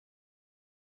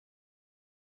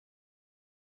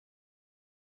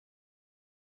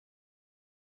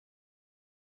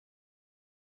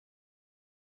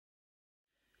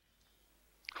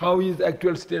how is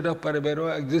actual state of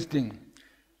Parabhairava existing.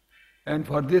 And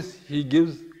for this he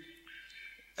gives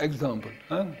example.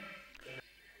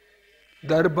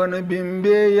 Darpana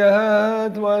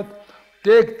bimbeya, what?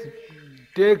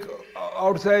 Take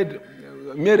outside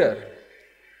mirror.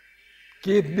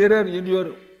 Keep mirror in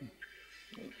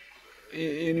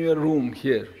your room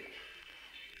here.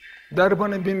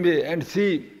 Darpana bimbe, and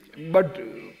see, but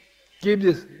keep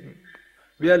this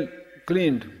well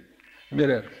cleaned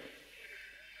mirror.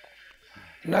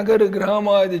 Nagar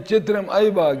grama chitram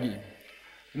aibagi.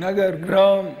 Nagar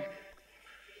gram,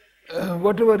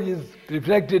 whatever is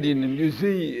reflected in him, you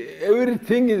see,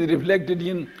 everything is reflected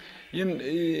in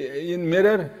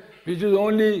mirror, which is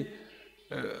only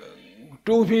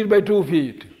 2 feet by 2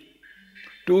 feet,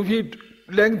 2 feet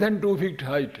length and 2 feet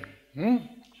height.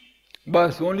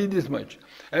 Bas, only this much.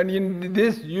 And in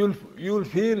this you'll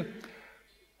feel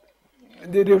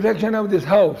the reflection of this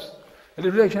house,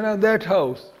 reflection of that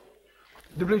house,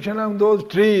 reflection of those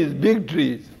trees, big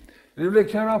trees,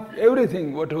 reflection of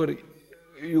everything, whatever it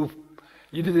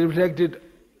is reflected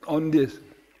on this.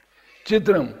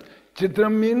 Chitram.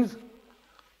 Chitram means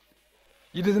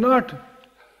it is not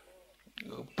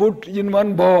put in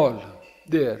one ball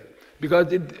there, because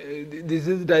this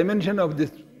is dimension of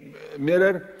this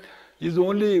mirror is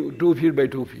only 2 feet by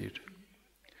 2 feet.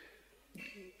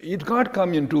 It can't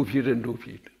come in 2 feet and 2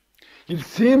 feet. It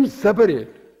seems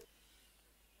separate.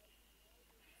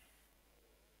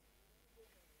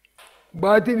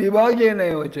 Bhati vibhagena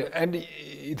evacha, and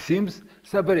it seems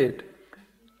separate.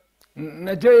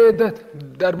 Nacha etat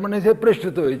dharmanasya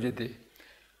prashtato ejate.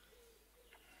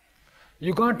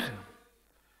 You can't,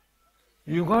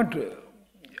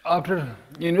 after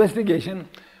investigation,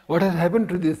 what has happened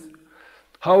to this,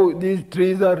 how these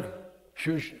trees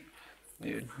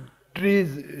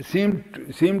seem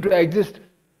to exist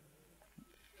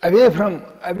away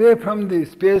from the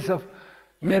space of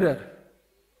mirror,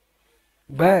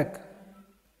 back.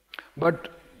 But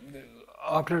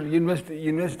after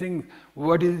investing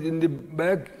what is in the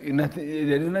back,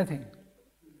 there is nothing.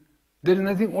 There is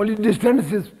nothing, only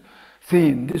distance is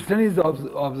seen, distance is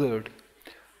observed.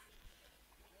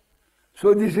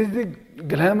 So this is the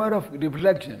glamour of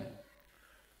reflection.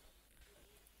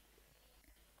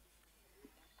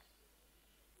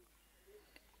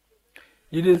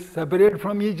 It is separate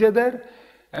from each other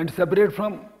and separate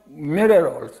from mirror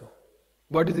also,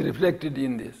 what is reflected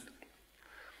in this.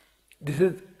 This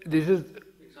is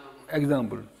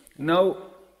example. Now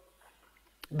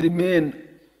the main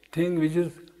thing which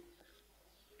is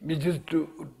to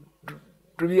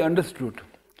be understood.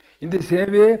 In the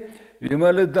same way,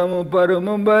 Vimalatam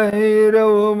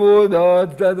Parabhairava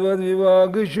bodhat tadvad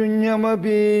vivag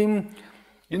shunyamapi.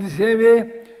 In the same way,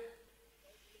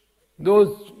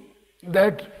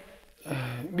 that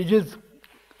which is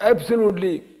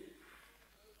absolutely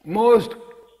most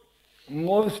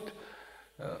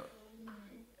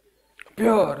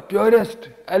purest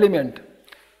element,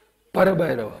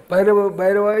 Parabhairava.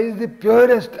 Parabhairava is the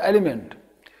purest element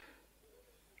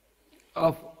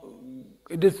of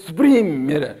the supreme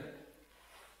mirror.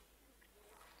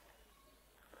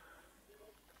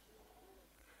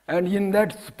 And in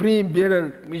that supreme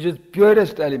mirror, which is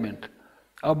purest element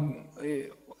of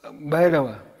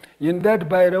Bhairava, in that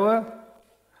Bhairava,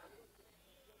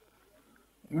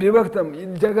 Vivaktam,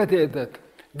 in Jagatetat,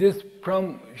 this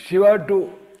from Shiva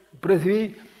to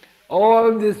Prithvi,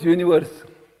 all this universe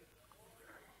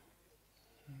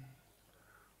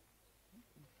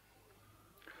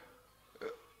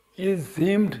is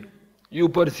seemed, you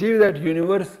perceive that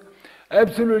universe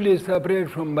absolutely separate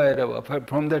from Bhairava,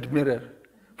 from that mirror,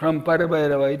 from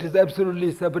Parabhairava. It is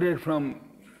absolutely separate from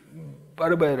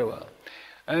Parabhairava.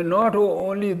 And not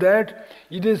only that,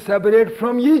 it is separate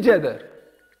from each other.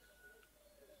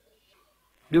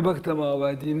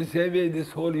 Vibhaktamavadi, in the same way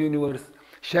this whole universe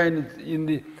shines in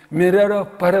the mirror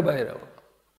of Parabhairava.